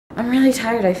I'm really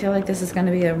tired. I feel like this is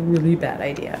gonna be a really bad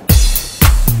idea.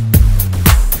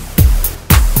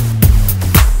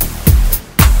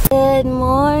 Good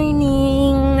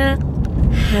morning.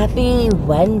 Happy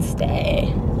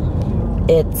Wednesday.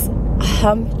 It's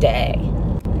hump day.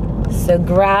 So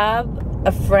grab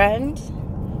a friend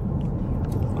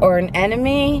or an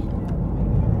enemy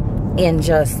and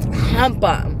just hump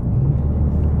them.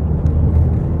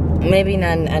 Maybe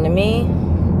not an enemy,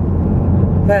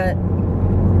 but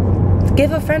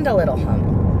give a friend a little hump.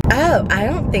 Oh, I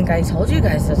don't think I told you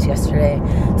guys this yesterday.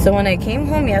 So when I came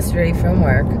home yesterday from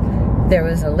work, there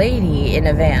was a lady in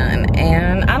a van,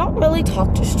 and I don't really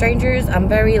talk to strangers. I'm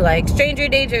very like, stranger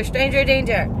danger, stranger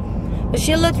danger. But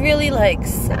she looked really like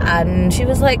sad, and she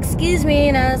was like, excuse me,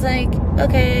 and I was like,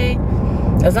 okay.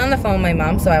 I was on the phone with my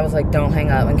mom, so I was like, don't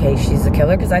hang up in case she's a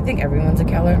killer, because I think everyone's a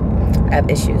killer. I have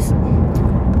issues.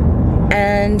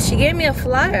 And she gave me a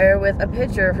flyer with a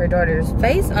picture of her daughter's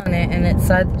face on it, and it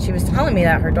said, she was telling me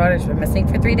that her daughter's been missing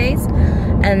for 3 days,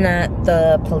 and that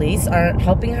the police aren't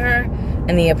helping her,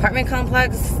 and the apartment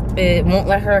complex, it won't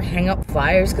let her hang up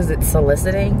flyers because it's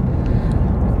soliciting.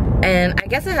 And I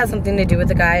guess it has something to do with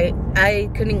the guy. I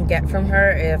couldn't get from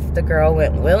her if the girl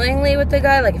went willingly with the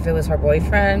guy, like if it was her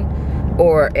boyfriend,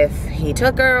 or if he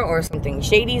took her, or something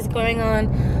shady's going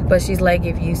on. But she's like,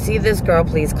 if you see this girl,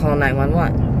 please call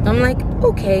 911. I'm like,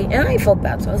 okay. And I felt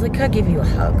bad, so I was like, can I give you a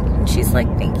hug? And she's like,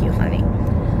 thank you, honey.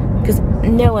 Because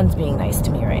no one's being nice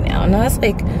to me right now. And I was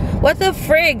like, what the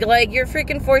frig? Like, your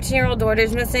freaking 14-year-old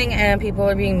daughter's missing and people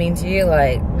are being mean to you.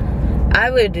 Like, I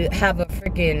would have a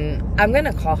freaking, I'm going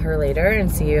to call her later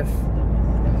and see if,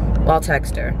 well, I'll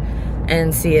text her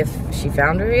and see if she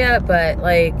found her yet. But,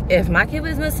 like, if my kid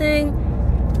was missing,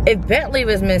 if Bentley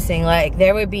was missing, like,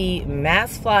 there would be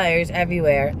mass flyers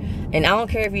everywhere. And I don't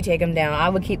care if you take them down. I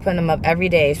would keep putting them up every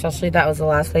day, especially if that was the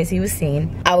last place he was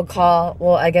seen. I would call,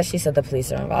 well, I guess she said the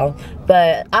police are involved.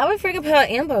 But I would freaking put an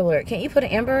Amber Alert. Can't you put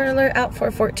an Amber Alert out for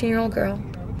a 14-year-old girl?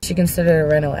 She considered a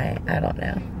runaway. I don't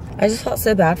know. I just felt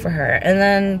so bad for her. And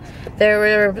then there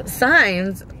were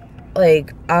signs,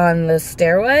 like, on the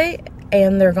stairway,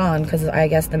 and they're gone because I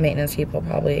guess the maintenance people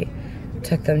probably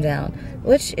took them down.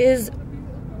 Which is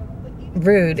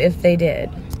rude if they did.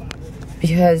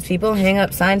 Because people hang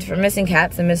up signs for missing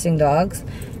cats and missing dogs.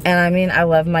 And I mean, I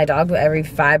love my dog with every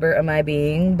fiber of my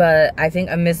being. But I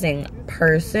think a missing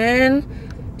person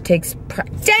takes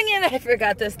dang it, I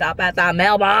forgot to stop at the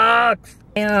mailbox.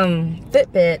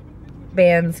 Fitbit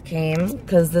bands came.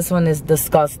 Because this one is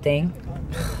disgusting.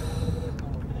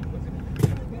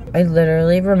 I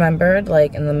literally remembered,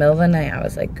 like, in the middle of the night, I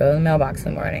was like, go to the mailbox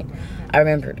in the morning. I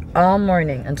remembered all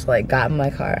morning until I got in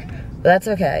my car. But that's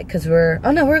okay, because we're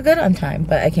good on time,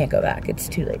 but I can't go back. It's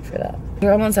too late for that.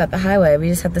 We're almost at the highway. We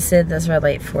just have to sit at this red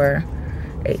light for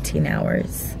 18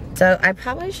 hours. So I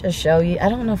probably should show you. I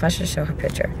don't know if I should show her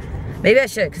picture. Maybe I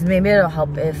should, because maybe it'll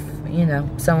help if, you know,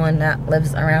 someone that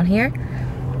lives around here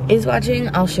is watching.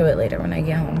 I'll show it later when I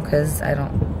get home, because I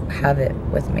don't have it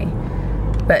with me.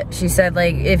 But she said,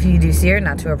 like, if you do see her,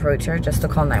 not to approach her, just to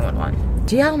call 911.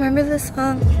 Do y'all remember this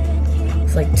song?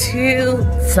 It's like 2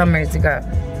 summers ago.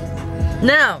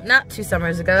 No, not 2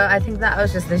 summers ago. I think that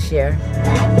was just this year.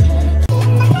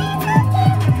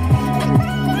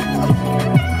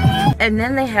 And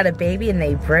then they had a baby and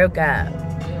they broke up.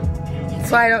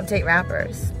 That's why I don't date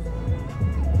rappers.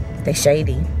 They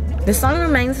shady. This song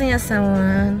reminds me of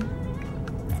someone.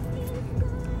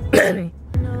 Alright,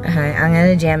 I'm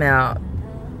gonna jam out.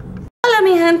 Hola,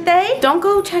 mi gente. Don't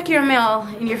go check your mail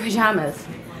in your pajamas.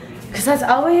 Because that's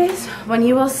always when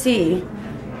you will see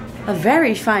a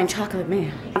very fine chocolate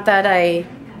man. Not that I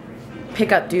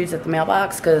pick up dudes at the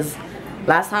mailbox, because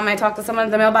last time I talked to someone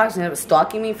at the mailbox and it was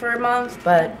stalking me for a month,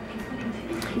 but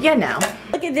you know.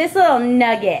 Look at this little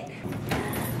nugget.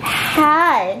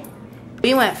 Hi.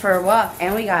 We went for a walk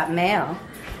and we got mail.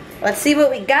 Let's see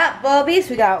what we got, Bobbies.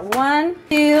 We got 1,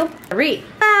 2, 3.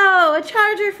 Oh, a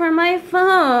charger for my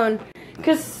phone.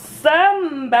 Because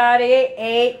somebody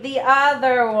ate the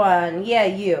other one. Yeah,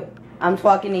 you. I'm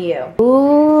talking to you.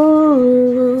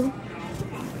 Ooh.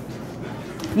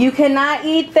 You cannot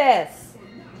eat this.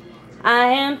 I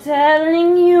am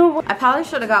telling you. I probably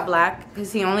should have got black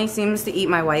because he only seems to eat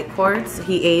my white cords.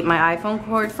 He ate my iPhone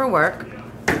cord for work.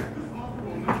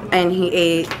 And he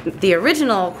ate the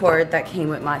original cord that came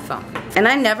with my phone. And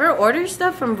I never order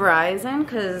stuff from Verizon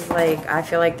because, like, I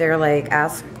feel like they're like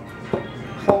assholes.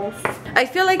 I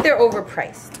feel like they're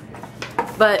overpriced.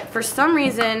 But for some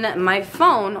reason, my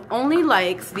phone only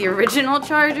likes the original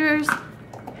chargers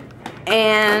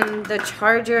and the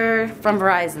charger from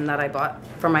Verizon that I bought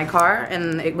for my car,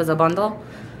 and it was a bundle.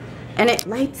 And it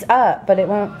lights up, but it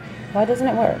won't. Why doesn't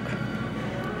it work?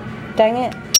 Dang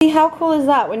it. See, how cool is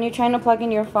that? When you're trying to plug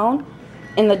in your phone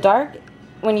in the dark,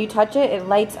 when you touch it, it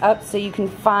lights up so you can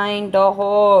find the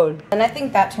hole. And I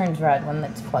think that turns red when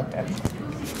it's plugged in.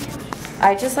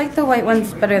 I just like the white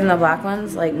ones better than the black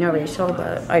ones. Like, no racial,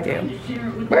 but I do.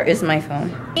 Where is my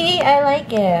phone? I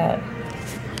like it.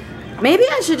 Maybe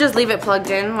I should just leave it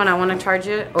plugged in when I want to charge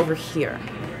it over here.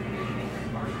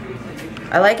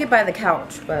 I like it by the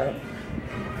couch, but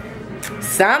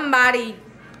somebody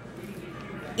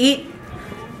eat.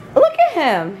 Look at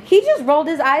him. He just rolled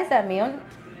his eyes at me.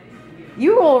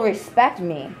 You will respect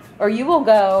me, or you will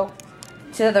go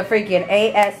to the freaking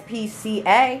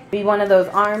ASPCA. Be one of those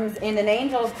arms in an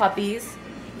angel puppies.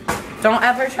 Don't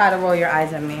ever try to roll your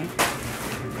eyes at me.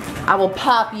 I will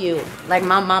pop you like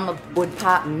my mama would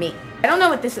pop me. I don't know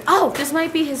what this is. Oh, this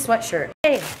might be his sweatshirt.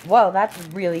 Hey, whoa, that's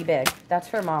really big. That's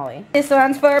for Molly. This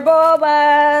one's for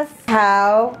Bulbous.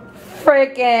 How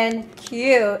freaking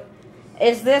cute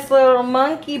is this little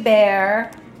monkey bear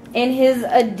in his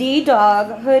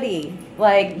D-Dog hoodie?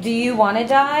 Like, do you want to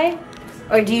die?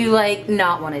 Or do you, like,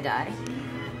 not want to die?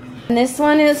 And this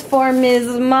one is for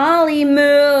Ms. Molly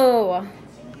Moo.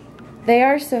 They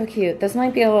are so cute. This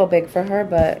might be a little big for her,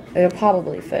 but it'll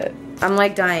probably fit. I'm,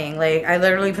 like, dying. Like, I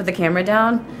literally put the camera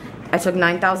down. I took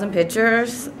 9,000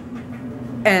 pictures.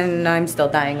 And I'm still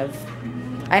dying of...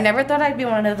 I never thought I'd be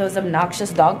one of those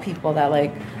obnoxious dog people that,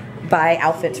 like, buy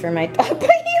outfits for my dog. But he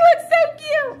looks so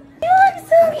cute. You look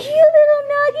so cute, little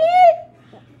nugget.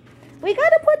 We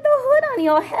gotta put the hood on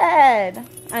your head.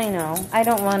 I know. I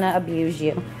don't want to abuse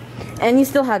you. And you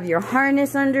still have your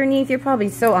harness underneath. You're probably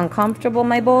so uncomfortable,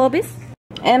 my bulbous.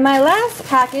 And my last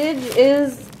package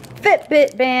is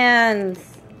Fitbit bands.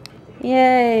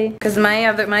 Yay. Because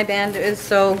my band is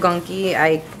so gunky,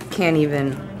 I can't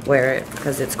even wear it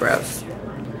because it's gross.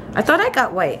 I thought I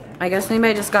got white. I guess maybe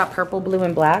I just got purple, blue,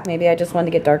 and black. Maybe I just wanted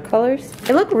to get dark colors.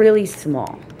 They look really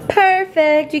small.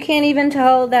 Perfect. You can't even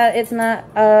tell that it's not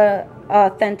a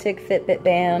authentic Fitbit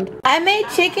band. I made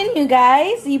chicken, you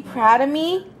guys. Are you proud of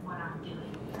me?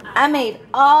 I made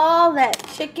all that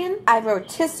chicken. I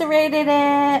rotisserated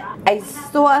it. I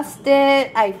sauced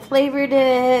it. I flavored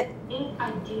it.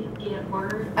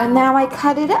 And now I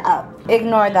cut it up.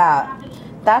 Ignore that.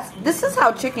 This is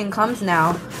how chicken comes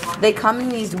now. They come in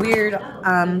these weird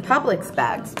Publix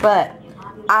bags. But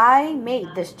I made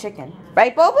this chicken.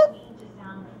 Right, Boba?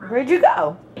 Where'd you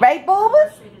go? Right,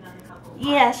 Bulbous?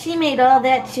 Yeah, she made all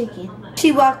that chicken.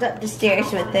 She walked up the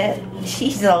stairs with it.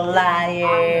 She's a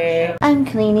liar. I'm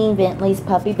cleaning Bentley's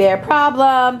puppy bear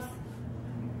problems.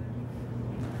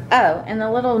 Oh, and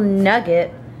the little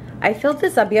nugget. I filled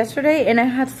this up yesterday and I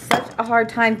had such a hard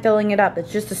time filling it up.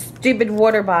 It's just a stupid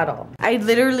water bottle. I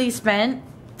literally spent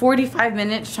 45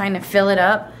 minutes trying to fill it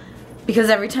up because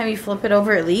every time you flip it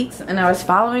over it leaks, and I was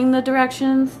following the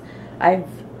directions. I've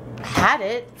had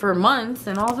it for months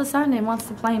and all of a sudden it wants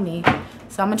to play me.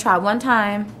 So I'm gonna try one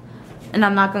time and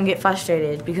I'm not gonna get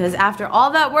frustrated because after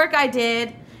all that work I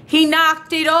did, he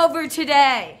knocked it over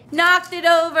today. Knocked it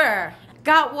over.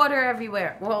 Got water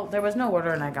everywhere. Well, there was no water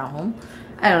when I got home.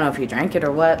 I don't know if he drank it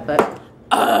or what, but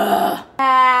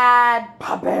bad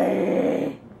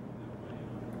puppy.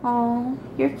 Oh,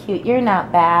 you're cute. You're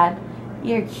not bad.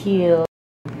 You're cute.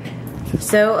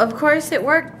 So, of course, it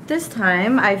worked this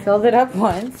time. I filled it up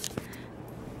once.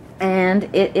 And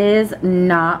it is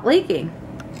not leaking.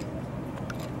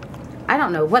 I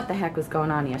don't know what the heck was going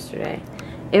on yesterday.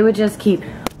 It would just keep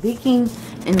leaking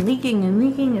and leaking and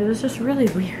leaking. It was just really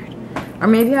weird. Or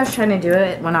maybe I was trying to do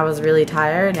it when I was really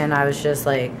tired and I was just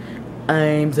like,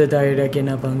 I'm so tired I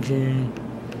cannot function.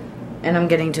 And I'm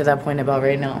getting to that point about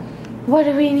right now. What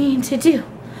do we need to do?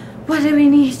 What do we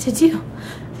need to do?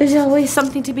 There's always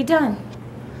something to be done.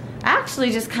 I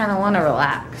actually just kind of want to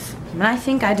relax. And I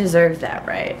think I deserve that,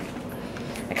 right?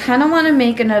 I kind of want to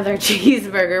make another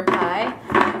cheeseburger pie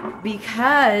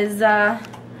because I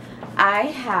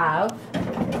have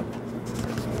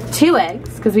 2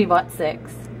 eggs, because we bought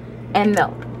 6, and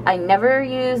milk. I never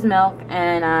use milk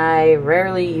and I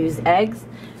rarely use eggs.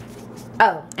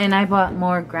 Oh, and I bought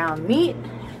more ground meat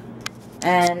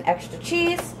and extra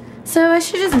cheese. So I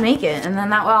should just make it, and then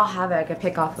that way I'll have it. I could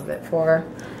pick off of it for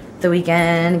the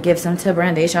weekend, give some to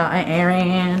Brandisha and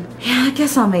Aaron. Yeah, I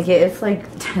guess I'll make it. It's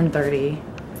like 10:30,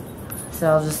 so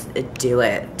I'll just do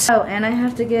it. Oh, and I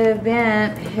have to give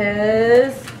Ben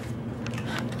his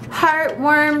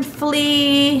heartworm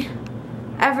flea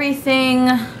everything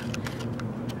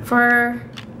for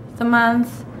the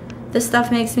month. This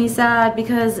stuff makes me sad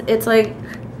because it's like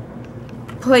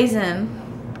poison.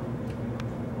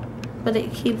 But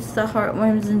it keeps the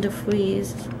heartworms and the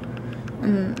fleas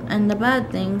and the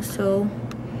bad things, so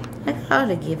I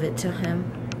gotta give it to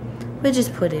him. We'll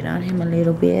just put it on him a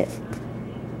little bit.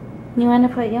 You want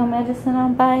to put your medicine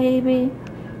on, baby?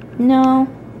 No?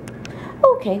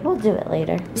 Okay, we'll do it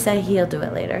later. He said he'll do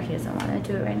it later. He doesn't want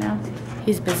to do it right now.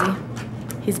 He's busy.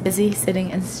 He's busy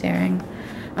sitting and staring.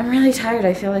 I'm really tired.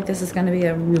 I feel like this is going to be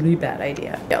a really bad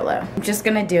idea. YOLO. I'm just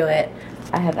going to do it.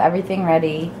 I have everything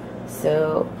ready.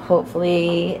 So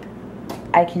hopefully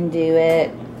I can do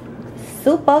it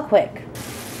super quick.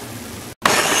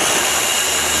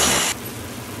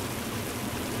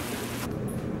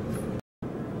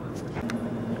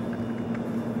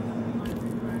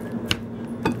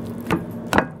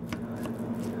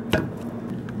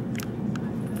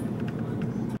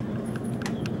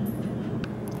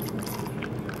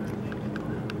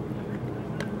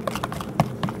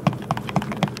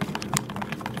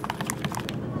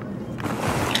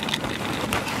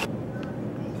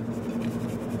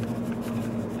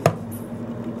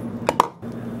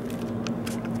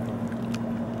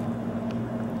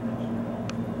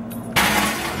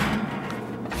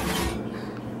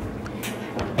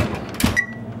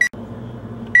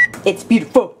 It's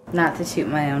beautiful. Not to toot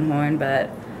my own horn, but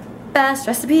best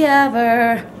recipe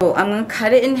ever. Oh, I'm gonna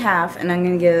cut it in half and I'm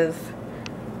gonna give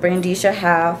Brandisha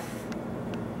half,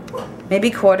 maybe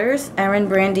quarters. Erin,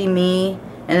 Brandy, me,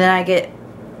 and then I get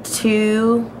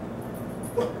 2.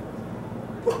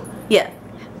 Yeah,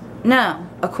 no,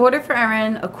 a quarter for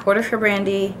Erin, a quarter for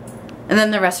Brandy, and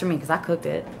then the rest for me because I cooked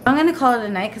it. I'm gonna call it a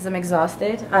night because I'm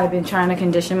exhausted. I've been trying to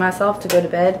condition myself to go to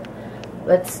bed.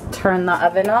 Let's turn the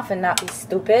oven off and not be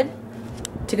stupid.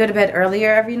 To go to bed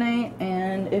earlier every night,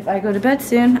 and if I go to bed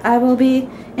soon, I will be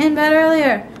in bed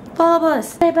earlier. Bulbous,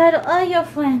 say bye to all your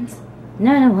friends.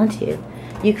 No, I don't want to.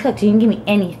 You cooked, you can give me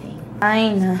anything.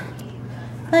 Fine.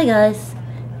 Hi guys.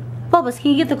 Bulbous,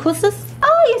 can you get the kisses?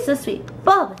 Oh, you're so sweet.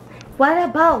 Bulbous, what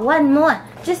about one more?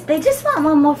 They just want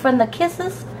one more from the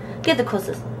kisses. Get the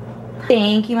kisses.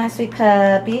 Thank you, my sweet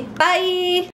puppy. Bye.